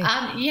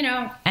 Right. You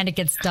know. And it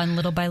gets done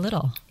little by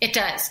little. It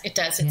does.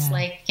 It's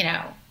like, you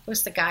know,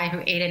 who's the guy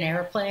who ate an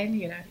airplane?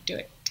 You know, do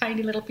it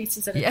tiny little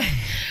pieces at a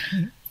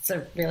time. It's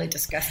a really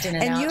disgusting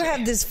analogy. And you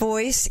have this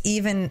voice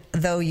even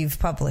though you've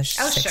published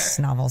 6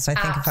 novels, I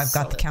think, if I've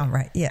got the count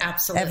right. Yeah,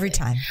 absolutely. Every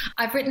time.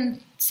 I've written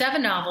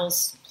 7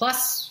 novels,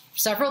 plus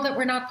several that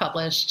were not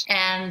published.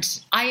 And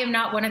I am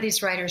not one of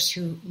these writers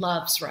who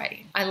loves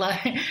writing.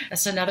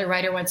 As another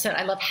writer once said,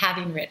 I love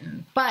having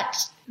written.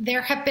 But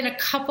there have been a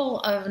couple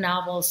of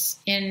novels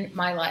in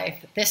my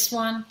life, this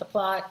one, The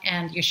Plot,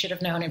 and You Should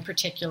Have Known in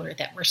particular,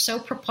 that were so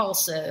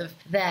propulsive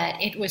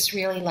that it was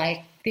really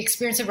like the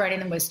experience of writing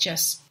them was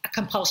just a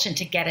compulsion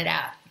to get it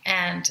out.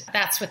 And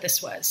that's what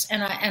this was.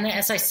 And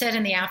as I said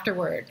in the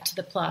afterword to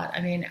The Plot, I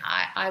mean,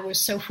 I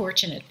was so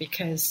fortunate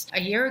because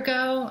a year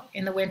ago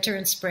in the winter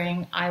and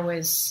spring, I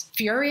was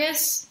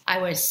furious. I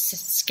was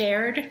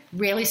scared,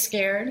 really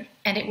scared.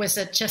 And it was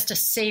just a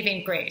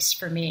saving grace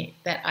for me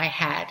that I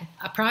had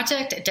a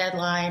project, a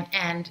deadline,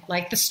 and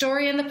like the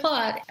story and The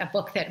Plot, a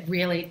book that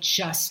really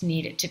just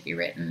needed to be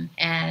written.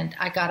 And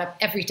I got up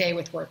every day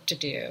with work to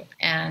do.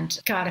 And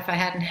God, if I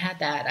hadn't had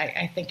that,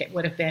 I think it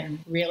would have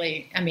been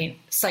really, I mean,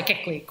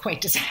 psychically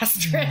quite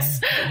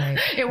disastrous. Yeah, right.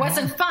 It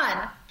wasn't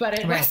fun, but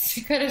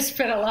it could have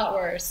been a lot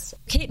worse.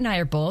 Kate and I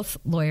are both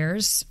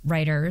lawyers,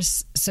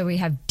 writers, so we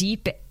have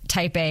deep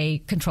type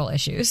A control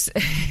issues.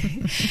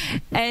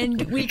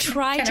 And we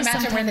try to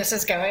imagine where this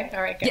is going.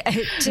 All right, good.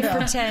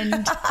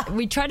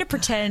 We try to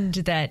pretend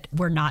that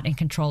we're not in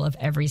control of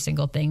every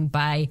single thing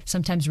by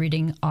sometimes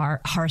reading our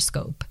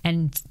horoscope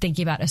and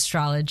thinking about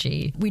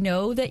astrology. We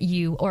know that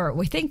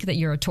we think that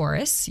you're a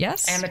Taurus,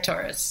 yes? I am a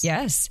Taurus.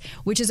 Yes,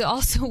 which is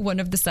also one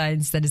of the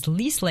signs that is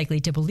least likely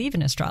to believe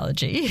in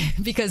astrology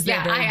because they're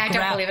I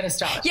don't believe in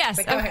astrology. Yes,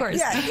 of course.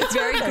 Yeah. It's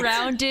very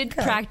grounded,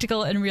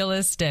 practical, and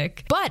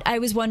realistic. But I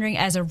was wondering,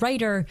 as a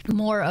writer,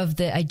 more of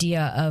the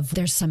idea of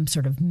there's some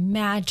sort of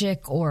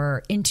magic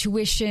or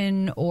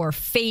intuition or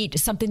fate,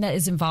 something that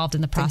is involved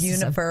in the process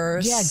the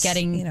universe, of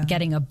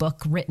getting a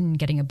book written,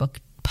 getting a book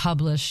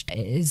published.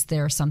 Is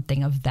there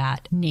something of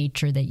that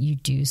nature that you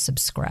do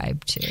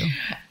subscribe to?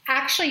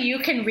 Actually, you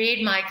can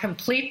read my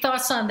complete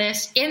thoughts on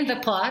this in the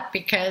plot,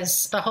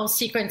 because the whole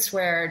sequence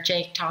where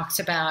Jake talks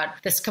about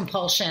this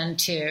compulsion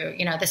to,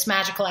 this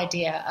magical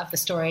idea of the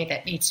story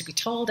that needs to be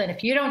told. And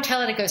if you don't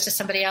tell it, it goes to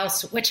somebody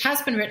else, which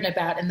has been written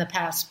about in the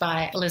past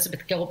by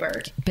Elizabeth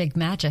Gilbert. Big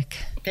magic.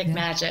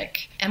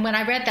 Magic. And when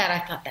I read that,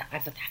 I thought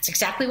that's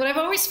exactly what I've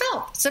always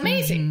felt. It's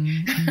amazing.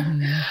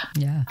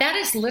 Yeah. That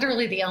is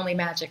literally the only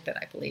magic that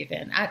I believe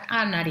in.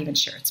 I'm not even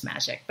sure it's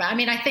magic. But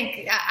I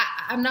think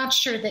I'm not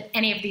sure that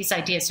any of these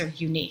ideas are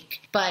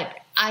unique. But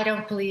I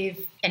don't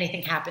believe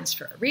anything happens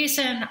for a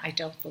reason. I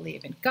don't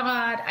believe in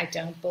God. I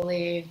don't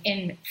believe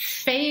in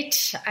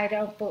fate. I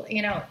don't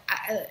believe,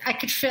 I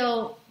could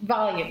fill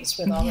volumes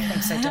with all the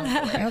things I don't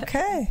believe.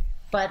 Okay.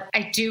 But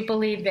I do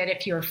believe that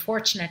if you're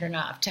fortunate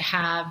enough to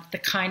have the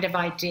kind of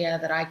idea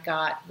that I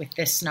got with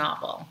this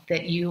novel,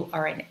 that you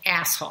are an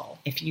asshole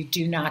if you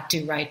do not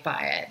do right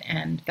by it.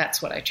 And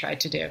that's what I tried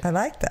to do. I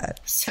like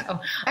that. So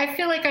I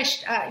feel like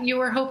you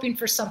were hoping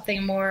for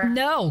something more.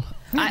 No.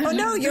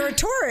 No, you're a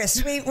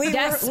Taurus. We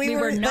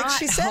were not, like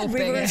she said, hoping.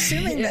 We were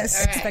assuming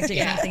this. Expecting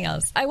anything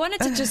else. I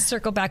wanted to just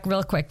circle back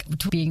real quick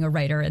to being a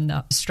writer and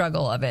the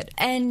struggle of it.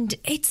 And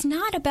it's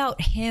not about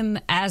him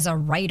as a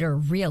writer,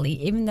 really,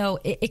 even though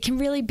it can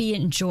really be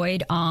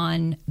enjoyed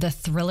on the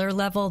thriller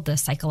level, the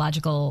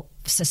psychological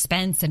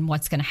suspense and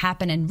what's going to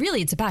happen. And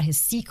really, it's about his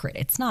secret.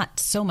 It's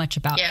not so much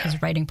about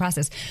his writing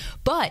process.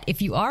 But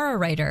if you are a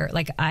writer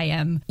like I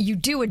am, you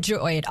do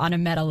enjoy it on a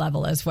meta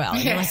level as well.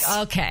 Yes. You're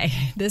like, okay,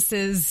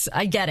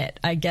 I get it.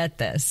 I get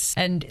this.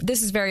 And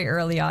this is very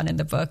early on in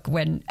the book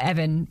when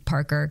Evan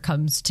Parker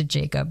comes to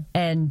Jacob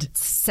and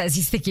says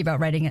he's thinking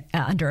about writing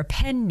under a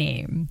pen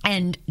name.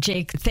 And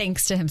Jake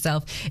thinks to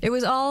himself, it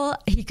was all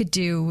he could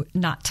do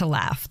not to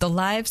laugh. The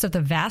lives of the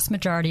vast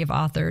majority of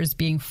authors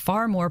being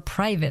far more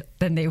private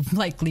than they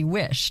likely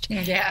wished.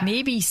 Yeah.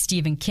 Maybe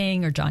Stephen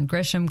King or John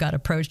Grisham got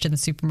approached in the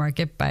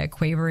supermarket by a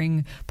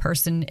quavering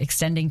person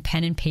extending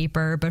pen and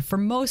paper, but for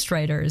most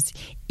writers,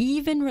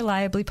 even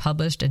reliably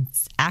published and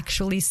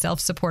actually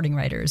self-supporting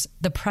writers,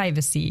 the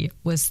privacy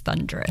was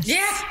thunderous.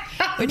 Yeah.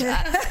 Which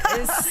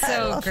is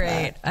so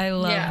great. I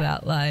love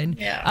that line.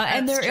 Yeah,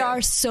 and there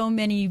are so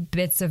many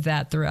bits of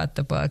that throughout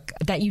the book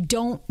that you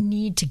don't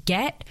need to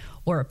get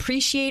or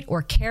appreciate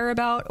or care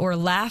about or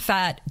laugh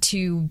at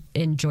to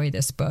enjoy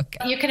this book.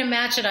 You can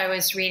imagine I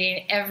was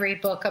reading every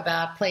book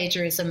about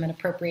plagiarism and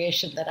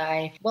appropriation that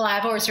I've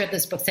always read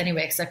those books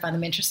anyway because I find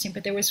them interesting,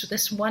 but there was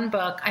this one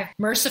book, I've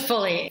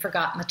mercifully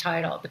forgotten the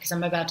title because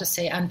I'm about to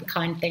say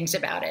unkind things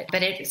about it,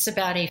 but it's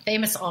about a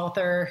famous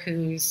author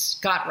who's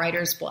got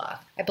writer's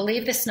block. I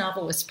believe this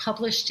novel was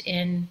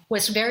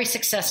was very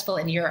successful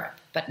in Europe,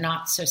 but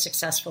not so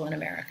successful in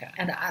America.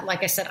 And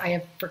like I said, I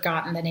have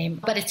forgotten the name,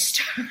 but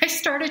I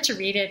started to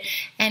read it,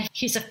 and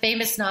he's a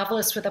famous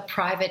novelist with a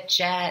private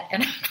jet,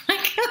 and I'm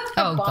like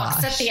a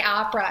boss at the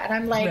opera, and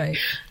I'm like,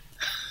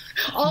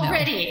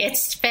 already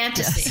it's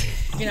fantasy.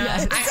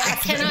 Yes. I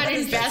cannot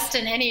invest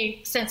in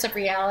any sense of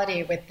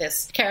reality with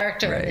this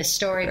character in this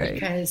story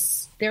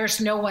because there's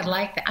no one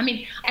like that. I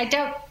mean, I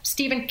doubt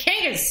Stephen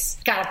King has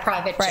got a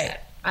private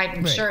jet.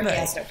 I'm sure he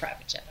has no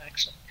private jet,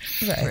 actually.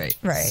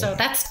 Right. So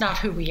that's not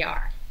who we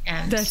are.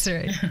 And that's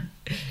right.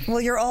 Well,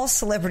 you're all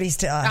celebrities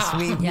to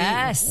us.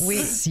 Yes.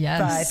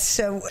 But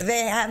so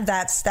they have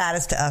that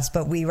status to us,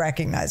 but we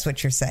recognize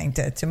what you're saying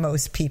to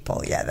most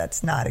people. Yeah,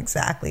 that's not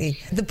exactly.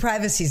 The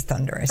privacy is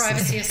thunderous.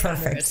 Privacy is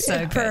perfect. So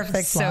good.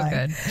 Perfect. So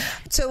good.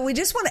 So we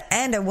just want to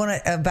end.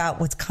 About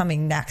what's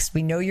coming next.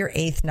 We know your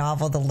 8th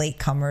novel, The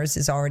Latecomers,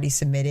 is already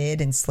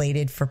submitted and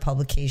slated for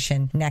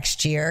publication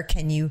next year.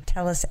 Can you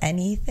tell us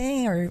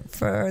anything or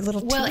for a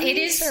little? Well, it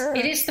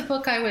is the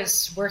book I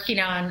was working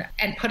on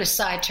and put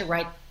aside to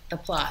write the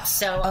plot.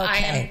 So I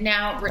am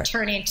now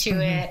returning to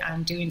it.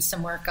 I'm doing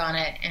some work on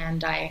it,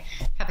 and I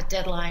have a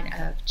deadline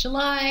of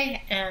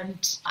July,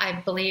 and I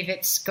believe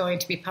it's going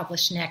to be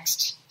published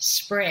next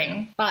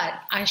spring. But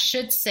I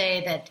should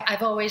say that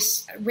I've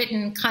always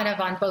written kind of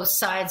on both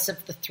sides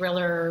of the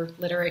thriller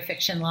literary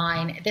fiction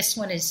line. This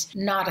one is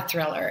not a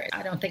thriller.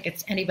 I don't think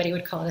anybody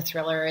would call it a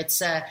thriller.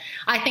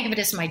 I think of it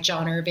as my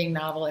John Irving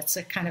novel. It's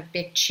a kind of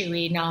big,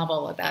 chewy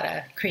novel about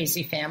a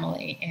crazy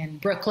family in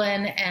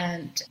Brooklyn.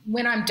 And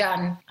when I'm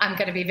done, I'm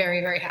going to be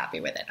very, very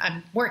happy with it.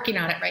 I'm working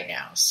on it right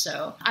now.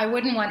 So I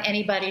wouldn't want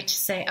anybody to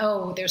say,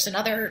 oh, there's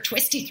another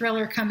twisty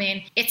thriller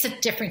coming. It's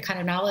a different kind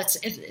of novel.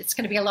 It's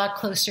going to be a lot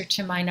closer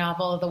to my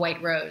novel, The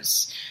White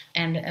Rose.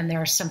 And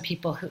there are some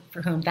people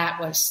for whom that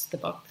was the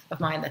book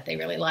of mine that they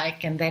really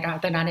like, and they're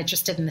not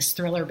interested in this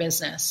thriller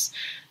business.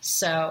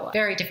 So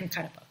very different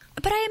kind of book.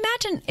 But I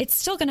imagine it's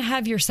still going to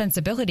have your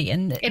sensibility.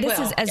 And this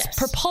is as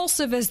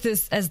propulsive as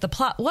the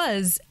plot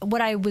was. What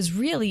I was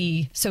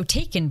really so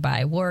taken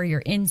by were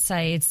your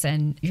insights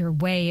and your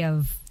way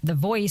of the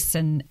voice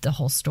and the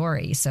whole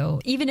story.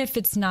 So even if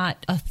it's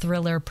not a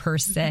thriller per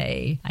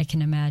se, I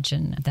can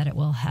imagine that it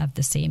will have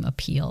the same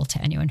appeal to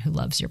anyone who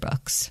loves your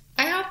books.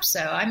 I hope so.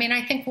 I mean,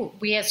 I think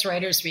we as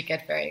writers, we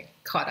get very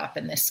caught up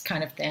in this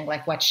kind of thing,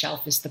 like what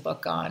shelf is the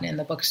book on in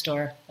the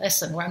bookstore?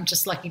 Listen, I'm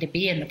just lucky to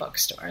be in the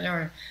bookstore. There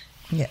were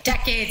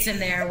decades in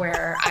there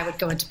where I would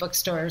go into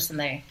bookstores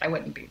and I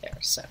wouldn't be there.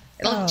 So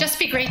it'll just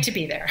be great to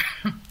be there.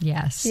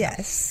 Yes.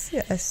 Yes.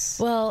 Yes.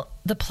 Well,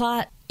 the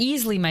plot,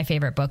 easily my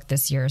favorite book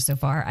this year so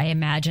far. I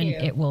imagine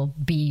it will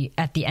be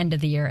at the end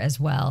of the year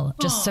as well.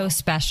 Just so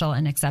special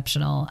and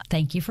exceptional.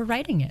 Thank you for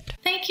writing it.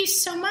 Thank you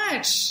so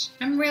much.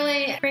 I'm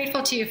really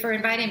grateful to you for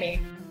inviting me.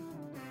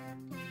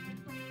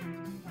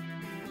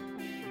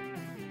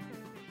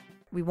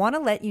 We want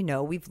to let you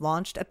know we've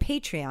launched a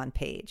Patreon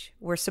page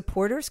where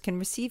supporters can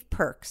receive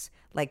perks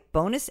like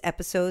bonus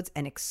episodes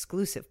and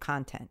exclusive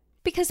content.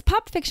 Because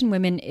Pop Fiction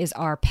Women is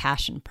our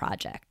passion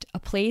project, a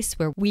place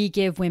where we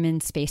give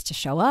women space to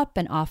show up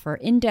and offer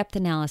in-depth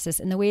analysis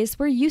in the ways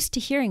we're used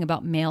to hearing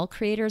about male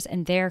creators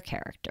and their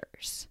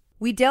characters.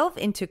 We delve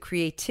into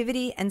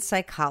creativity and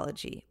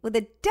psychology with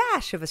a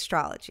dash of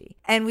astrology,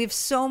 and we have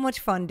so much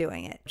fun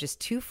doing it. Just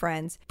two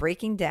friends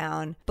breaking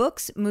down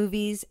books,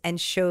 movies,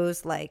 and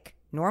shows like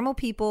Normal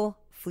People,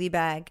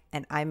 Fleabag,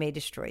 and I May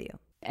Destroy You.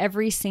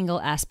 Every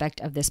single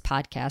aspect of this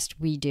podcast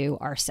we do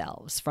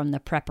ourselves, from the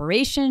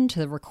preparation to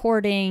the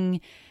recording,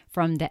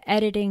 from the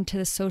editing to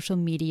the social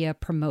media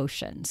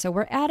promotion. So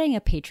we're adding a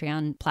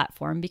Patreon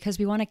platform because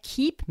we want to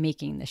keep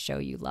making the show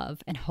you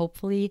love and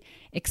hopefully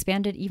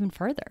expand it even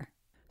further.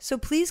 So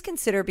please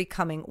consider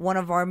becoming one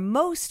of our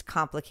most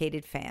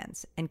complicated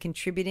fans and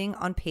contributing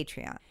on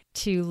Patreon.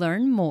 To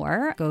learn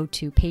more, go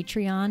to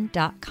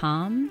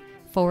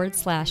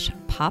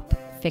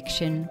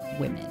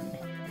patreon.com/popfictionwomen.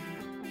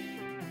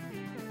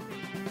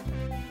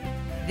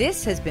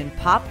 This has been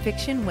Pop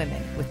Fiction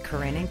Women with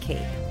Corinne and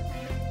Kate.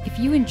 If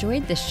you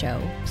enjoyed this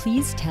show,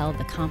 please tell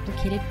the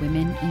complicated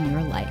women in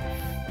your life.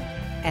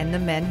 And the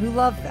men who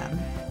love them.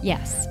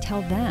 Yes,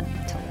 tell them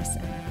to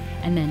listen.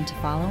 And then to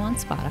follow on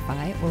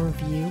Spotify or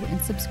review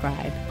and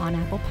subscribe on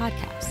Apple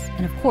Podcasts.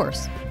 And of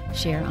course,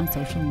 share on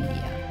social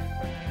media.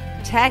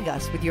 Tag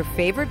us with your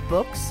favorite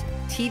books,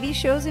 TV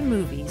shows, and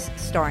movies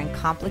starring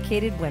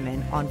complicated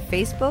women on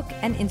Facebook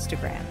and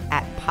Instagram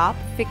at Pop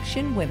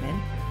Fiction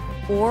Women,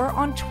 or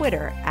on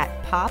Twitter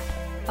at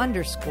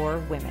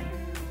 @pop_women.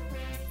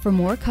 For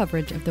more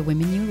coverage of the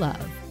women you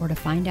love, or to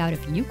find out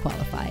if you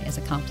qualify as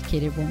a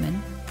complicated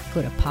woman,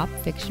 go to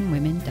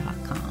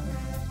popfictionwomen.com.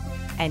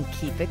 And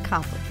keep it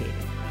complicated.